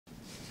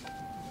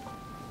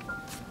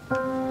女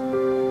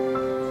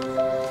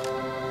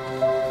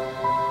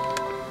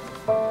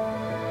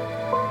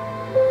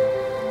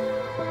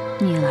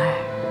儿，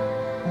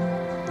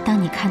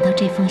当你看到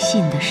这封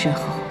信的时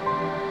候，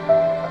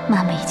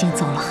妈妈已经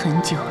走了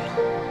很久了。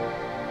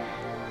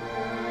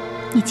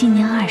你今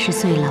年20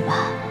岁了吧？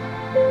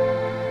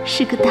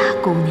是个大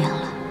姑娘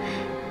了，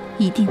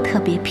一定特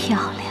别漂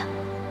亮，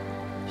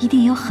一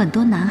定有很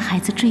多男孩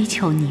子追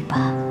求你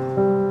吧？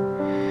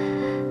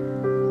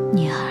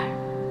女儿，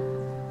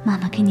妈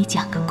妈给你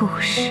讲个故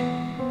事。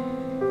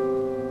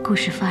故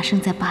事发生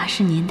在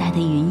80年代的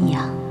云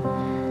阳。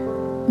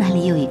那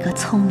里有一个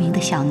聪明的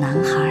小男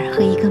孩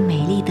和一个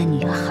美丽的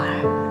女孩。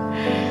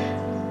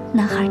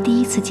男孩第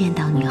一次见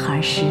到女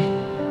孩时，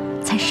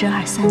才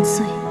12、13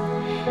岁，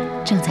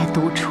正在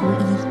读初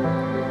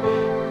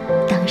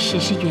一。当时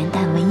是元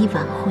旦文艺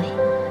晚会，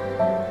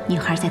女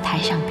孩在台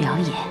上表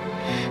演，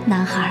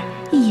男孩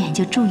一眼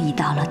就注意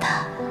到了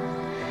她。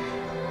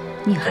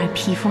女孩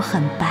皮肤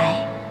很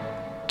白，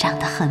长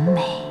得很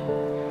美，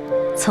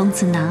从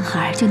此男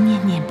孩就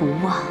念念不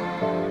忘。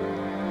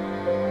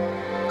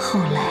后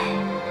来，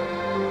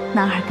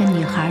男孩跟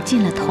女孩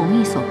进了同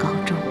一所高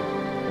中。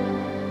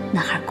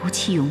男孩鼓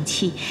起勇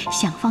气，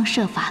想方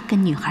设法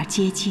跟女孩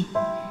接近，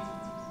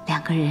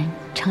两个人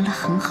成了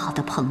很好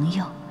的朋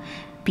友，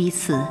彼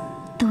此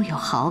都有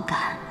好感。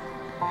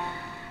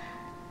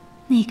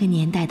那个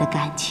年代的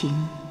感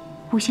情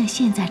不像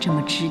现在这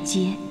么直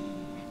接，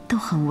都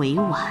很委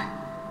婉。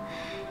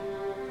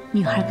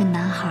女孩跟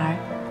男孩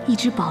一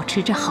直保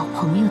持着好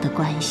朋友的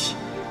关系，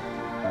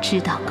直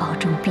到高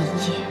中毕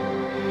业。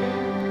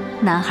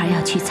男孩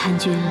要去参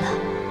军了，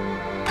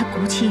他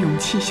鼓起勇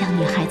气向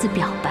女孩子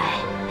表白，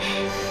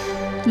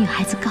女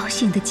孩子高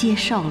兴地接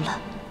受了，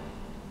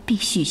并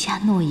许下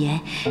诺言，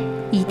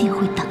一定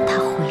会等他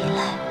回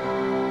来。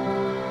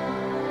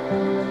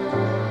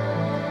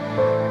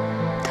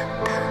等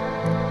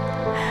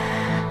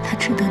他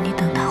值得你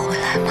等他回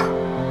来吗？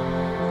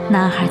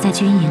男孩在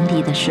军营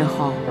里的时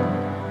候，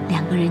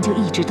两个人就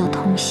一直都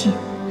通信，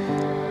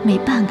每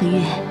半个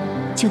月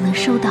就能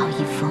收到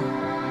一封，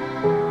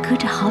隔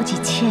着好几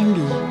千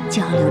里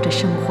交流着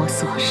生活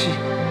琐事，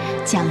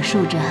讲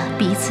述着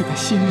彼此的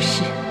心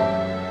事。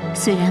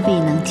虽然未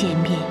能见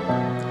面，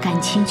感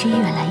情却越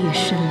来越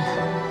深了。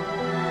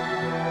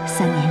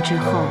3年之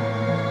后，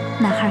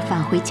男孩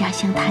返回家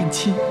乡探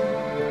亲，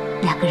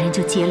两个人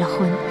就结了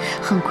婚。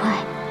很快，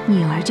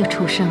女儿就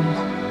出生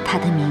了，她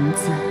的名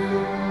字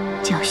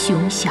叫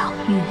熊小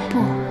月。不，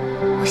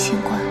我姓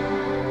关，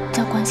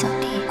叫关小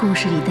迪。故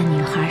事里的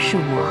女孩是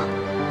我，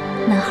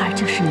男孩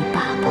就是你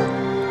爸爸。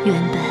原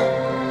本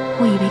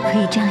我以为可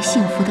以这样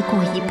幸福地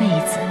过一辈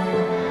子，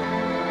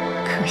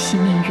可惜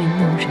命运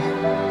弄人。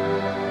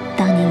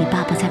当年你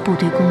爸爸在部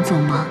队工作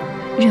忙，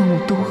任务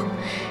多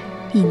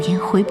，1年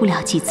回不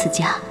了几次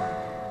家，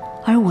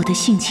而我的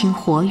性情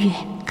活跃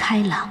开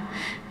朗，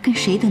跟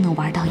谁都能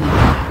玩到一块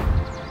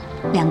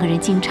儿。两个人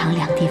经常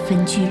两地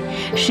分居，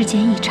时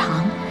间一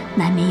长，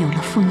难免有了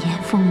风言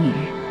风语。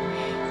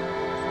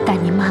但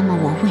你妈妈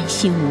我问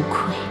心无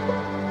愧，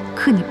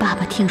可你爸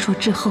爸听说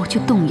之后就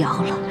动摇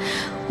了，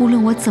无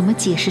论我怎么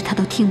解释，他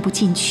都听不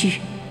进去。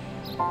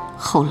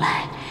后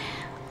来，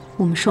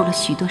我们说了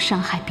许多伤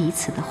害彼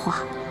此的话。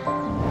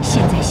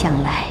现在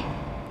想来，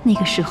那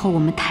个时候我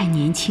们太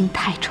年轻，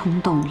太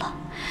冲动了，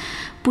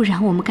不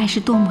然我们该是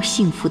多么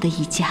幸福的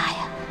一家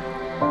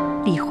呀！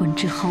离婚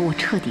之后，我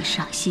彻底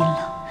伤心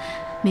了，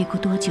没过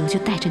多久就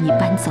带着你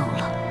搬走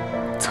了，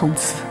从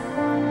此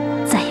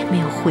再也没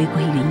有回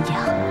归云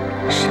阳。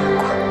傻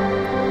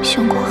瓜，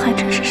熊国还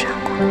真是傻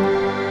瓜。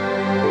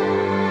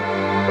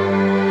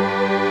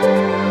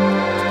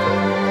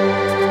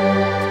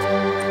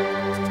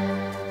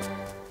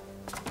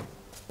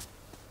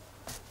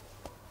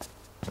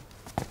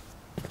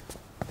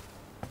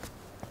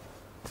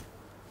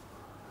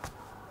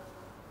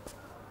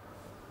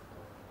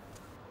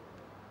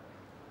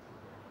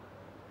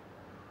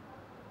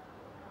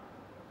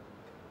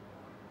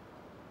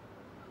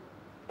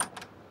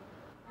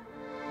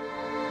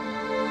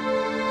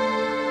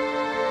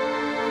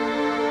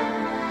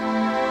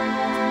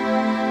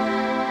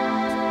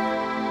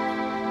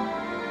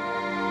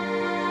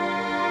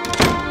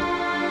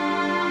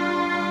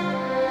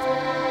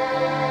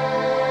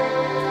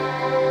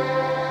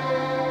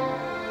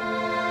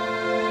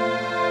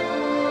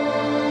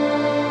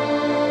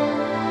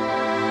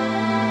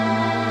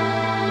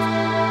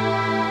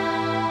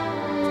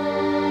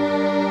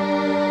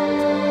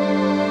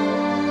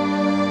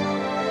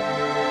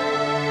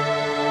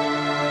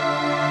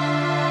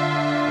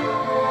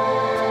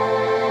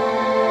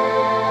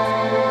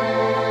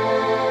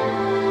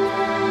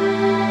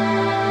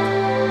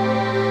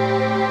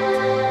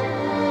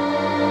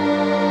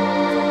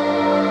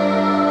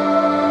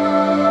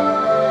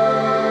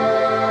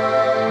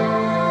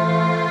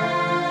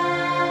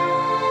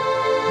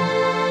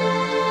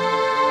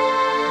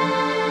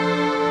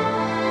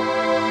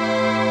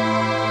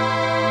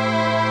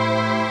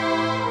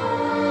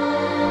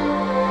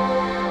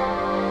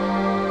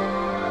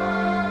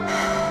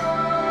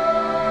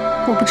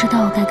我不知道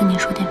我该跟你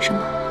说点什么。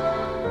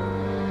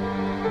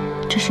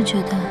只是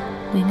觉得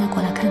我应该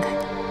过来看看你。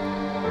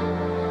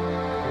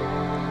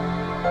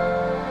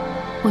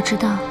我知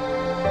道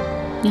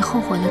你后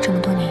悔了这么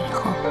多年以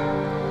后，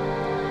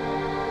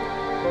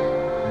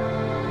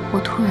我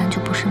突然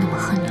就不是那么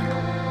恨你了。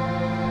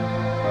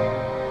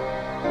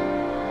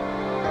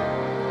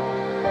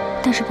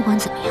但是不管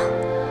怎么样，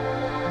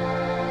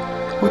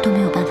我都没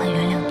有办法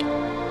原谅你，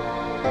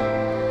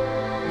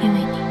因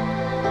为你，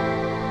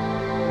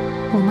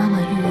我妈妈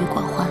郁郁寡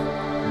欢，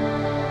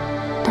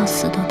到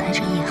死都带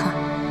着遗憾。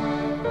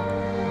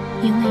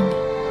因为你，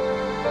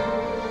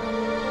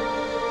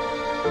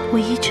我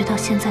一直到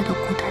现在都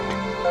孤单着。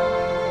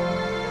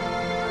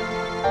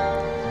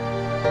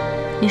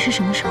你是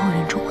什么时候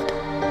认出我的？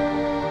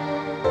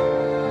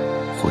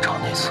火场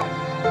那次。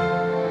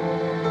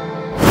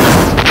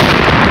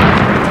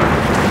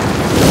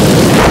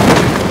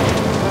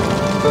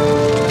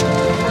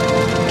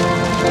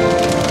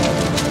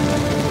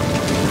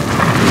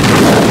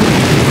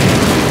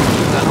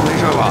咱都没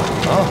事吧？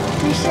啊？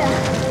没事。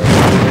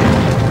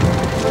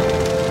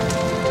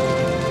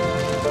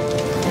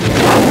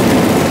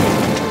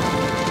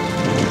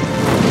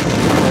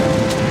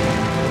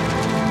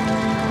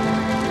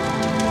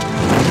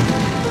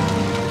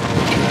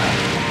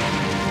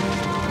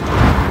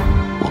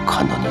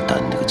看到你戴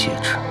的那个戒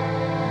指，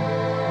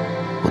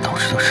我当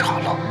时就傻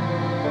了。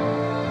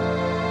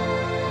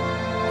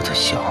我在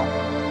想，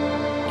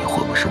你会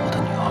不会是我的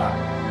女儿？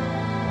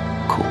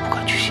可我不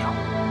敢去想。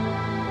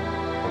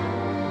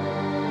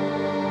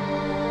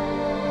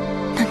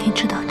那你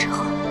知道之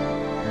后，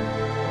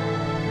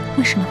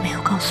为什么没有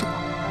告诉我？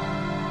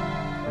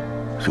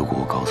如果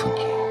我告诉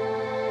你，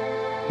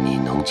你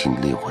能进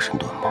烈火神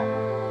盾吗？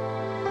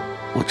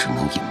我只能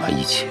隐瞒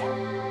一切。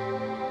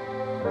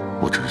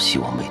我只是希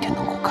望每天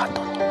能够看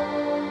到你。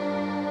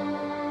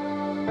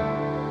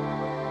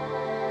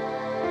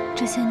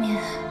这些年，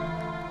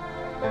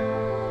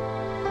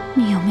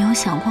你有没有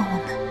想过我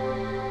们？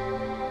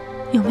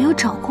有没有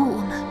找过我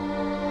们？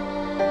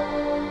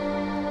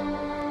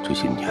这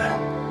些年，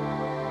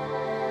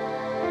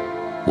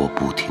我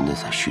不停地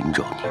在寻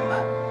找你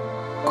们，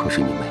可是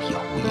你们杳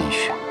无音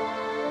讯。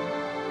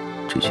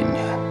这些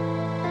年，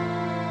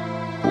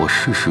我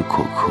时时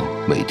刻刻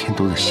每天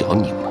都在想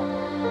你们。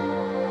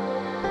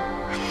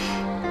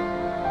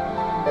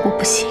我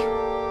不行，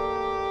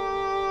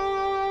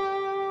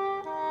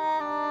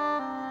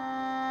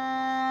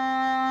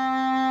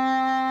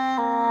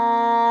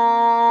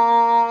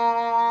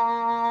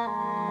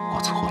我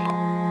错了，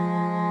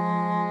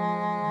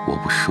我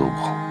不奢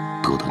望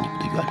得到你们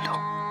的原谅，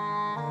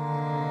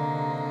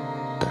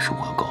但是我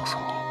要告诉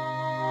你，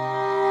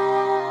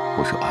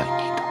我是爱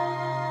你的，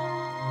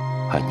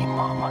爱你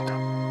妈妈的。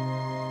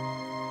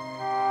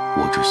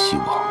我只希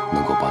望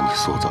能够把你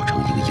塑造成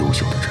一个优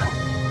秀的人，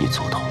你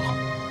做到了。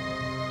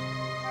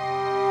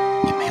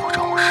你没有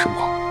让我失望。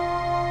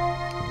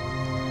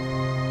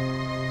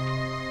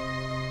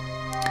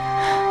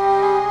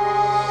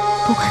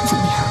不管怎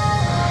么样，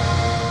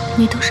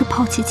你都是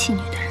抛弃妻女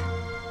的人，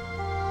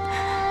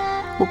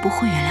我不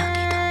会原谅你。